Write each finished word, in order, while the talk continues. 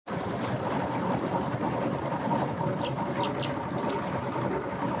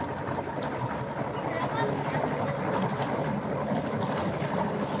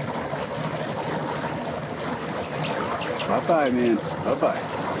Bye-bye, man. Bye-bye.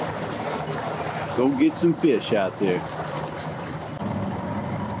 Go get some fish out there.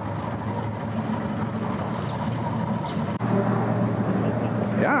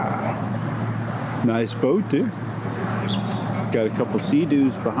 Yeah. Nice boat, too. Got a couple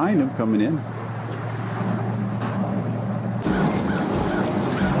Sea-Doos behind him coming in.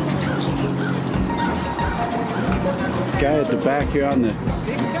 Guy at the back here on the...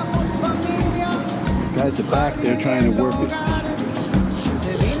 Guy at the back there trying to work it.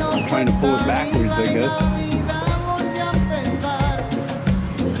 Trying to pull it backwards, I guess.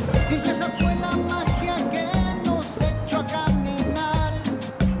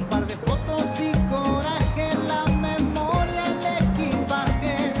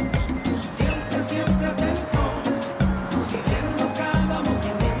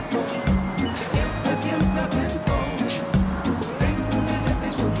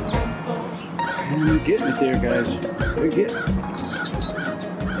 They're getting it there, guys. They're getting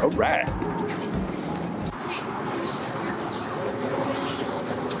it. All right.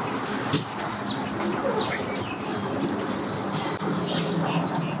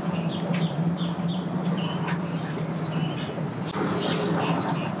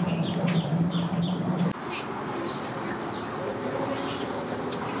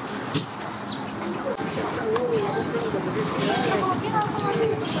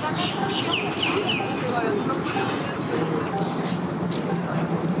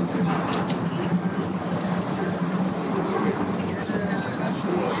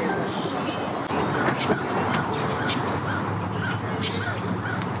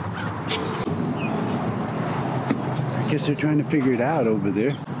 I guess they're trying to figure it out over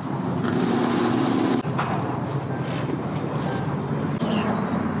there.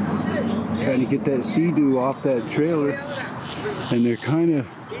 Trying to get that Sea-Doo off that trailer, and they're kind of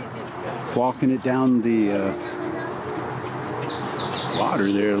walking it down the water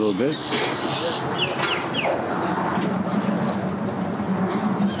there a little bit.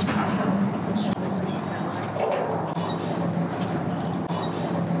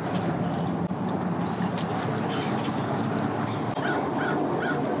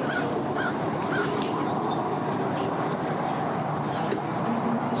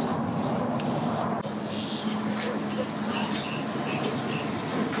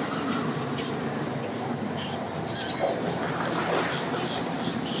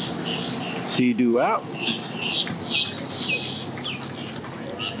 Sea-Doo out.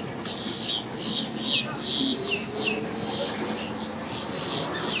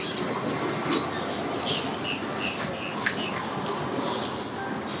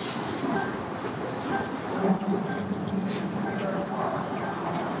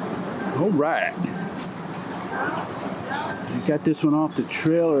 All right. You got this one off the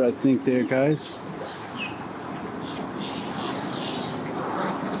trailer, I think, there, guys.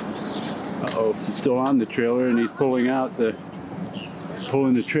 Uh-oh, he's still on the trailer and he's pulling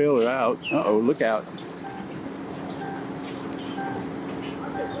the trailer out. Uh-oh, look out.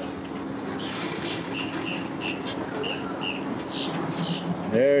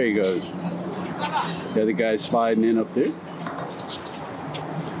 There he goes. The other guy's sliding in up there.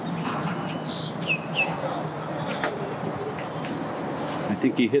 I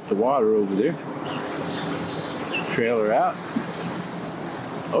think he hit the water over there. Trailer out.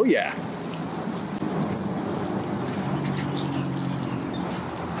 Oh yeah.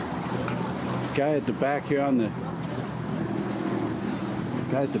 Guy at the back here on the...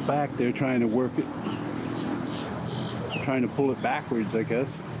 Guy at the back there trying to work it. Trying to pull it backwards, I guess.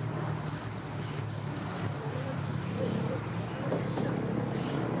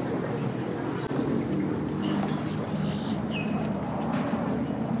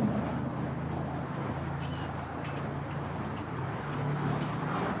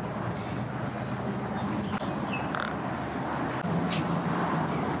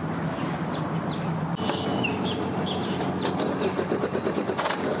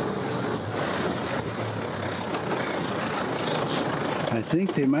 I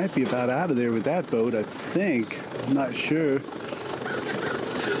think they might be about out of there with that boat, I think. I'm not sure.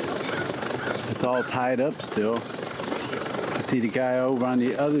 It's all tied up still. I see the guy over on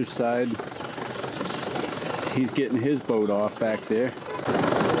the other side. He's getting his boat off back there.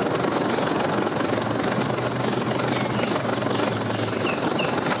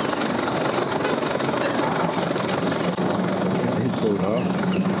 Got his boat off.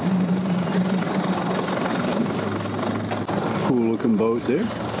 Cool looking boat there.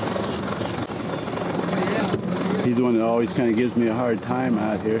 He's the one that always kind of gives me a hard time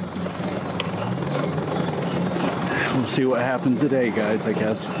out here. We'll see what happens today, guys, I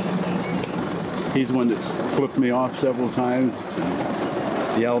guess. He's the one that's flipped me off several times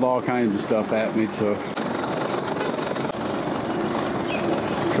and yelled all kinds of stuff at me, so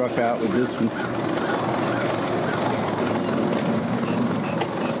truck out with this one.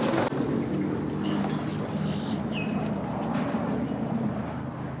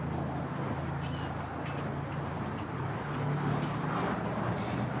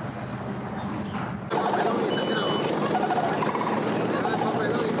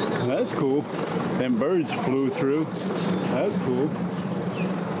 That's cool. Them birds flew through. That's cool.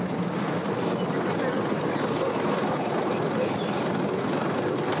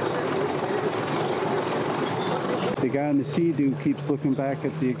 The guy on the Sea-Doo keeps looking back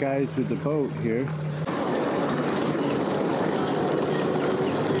at the guys with the boat here.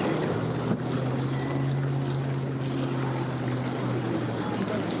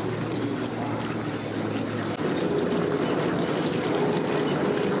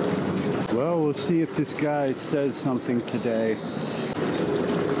 Well, we'll see if this guy says something today.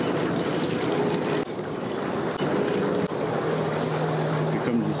 Here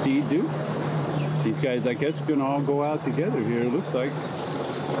comes the Sea-Doo. These guys, I guess, are gonna all go out together here, it looks like.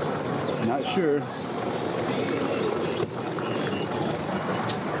 Not sure.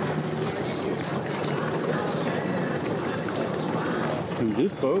 Comes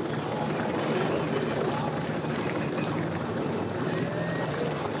this boat.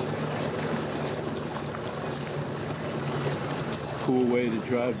 Cool way to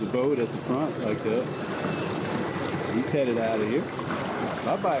drive the boat at the front like that. He's headed out of here.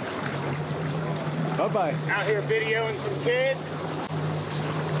 Bye-bye. Bye-bye. Out here videoing some kids.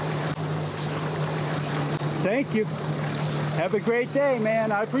 Thank you. Have a great day,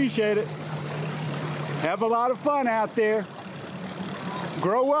 man. I appreciate it. Have a lot of fun out there.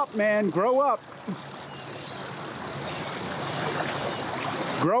 Grow up, man. Grow up.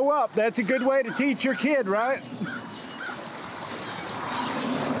 Grow up. That's a good way to teach your kid, right?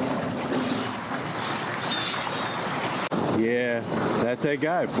 Yeah, that's that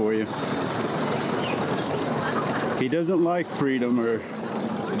guy for you. He doesn't like freedom or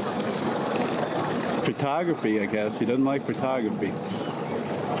photography, I guess. He doesn't like photography.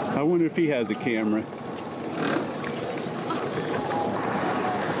 I wonder if he has a camera.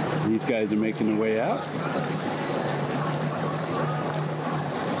 These guys are making their way out.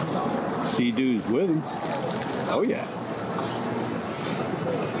 Sea-Doo's with him. Oh yeah.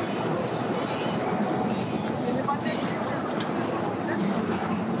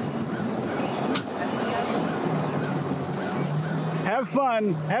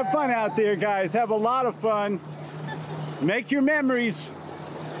 Have fun out there, guys. Have a lot of fun. Make your memories.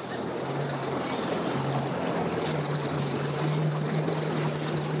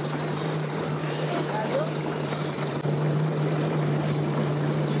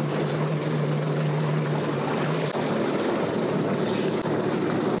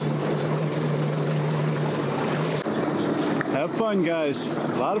 Have fun, guys.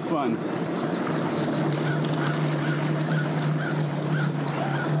 A lot of fun.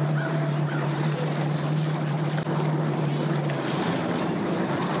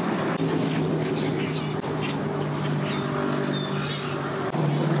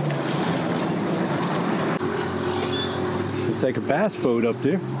 It's like a bass boat up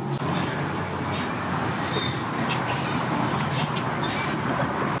there.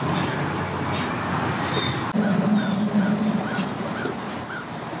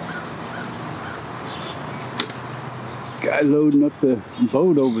 Guy loading up the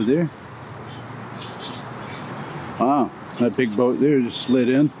boat over there. Wow, that big boat there just slid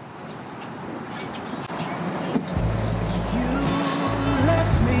in.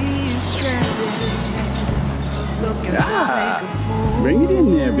 Ah, bring it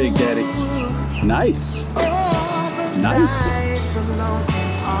in there, Big Daddy. Nice. Nice.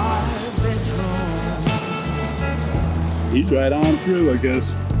 He's right on through, I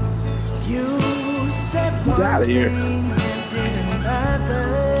guess. He's out of here.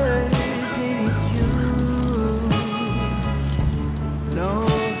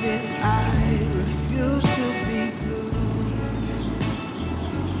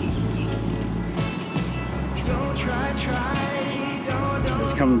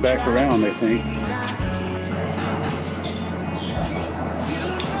 It's coming back around, I think.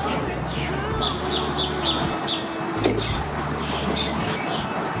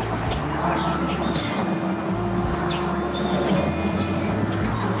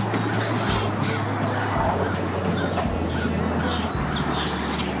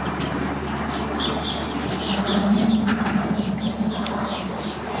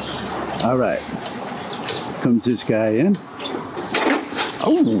 All right, comes this guy in.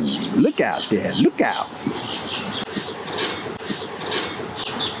 Oh, look out there, look out.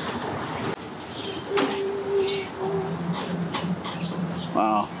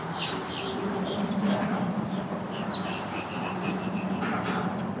 Wow.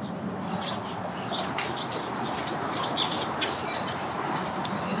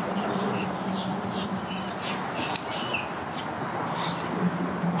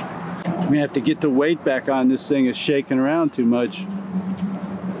 We have to get the weight back on this thing. It's shaking around too much.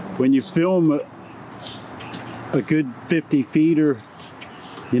 When you film a good 50 feet or,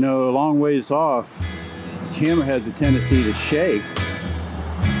 you know, a long ways off, the camera has a tendency to shake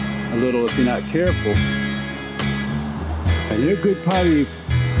a little if you're not careful. And they're good probably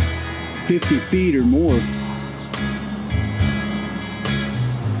 50 feet or more.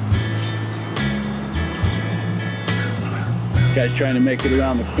 Guy's trying to make it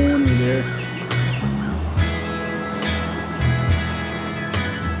around the corner there.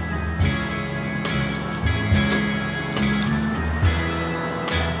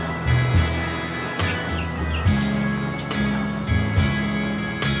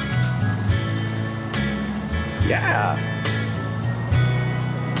 Yeah.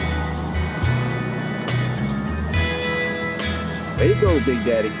 There you go, Big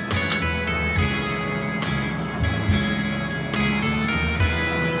Daddy.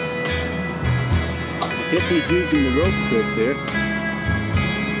 I guess he's using the rope clip there.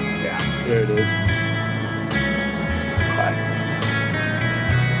 Yeah, there it is. Right.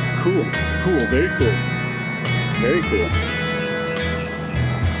 Cool, cool, very cool. Very cool.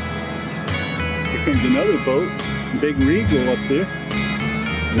 Here comes another boat. Big Regal up there.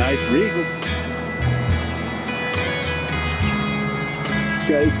 Nice Regal. This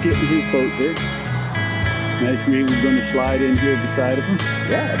guy's getting his boat there. Nice Regal going to slide in here beside of him.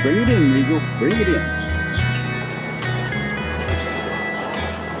 Yeah, bring it in, Regal. Bring it in.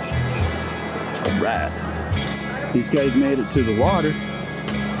 Right. These guys made it to the water.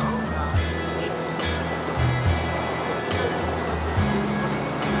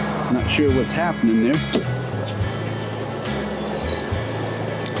 Not sure what's happening there.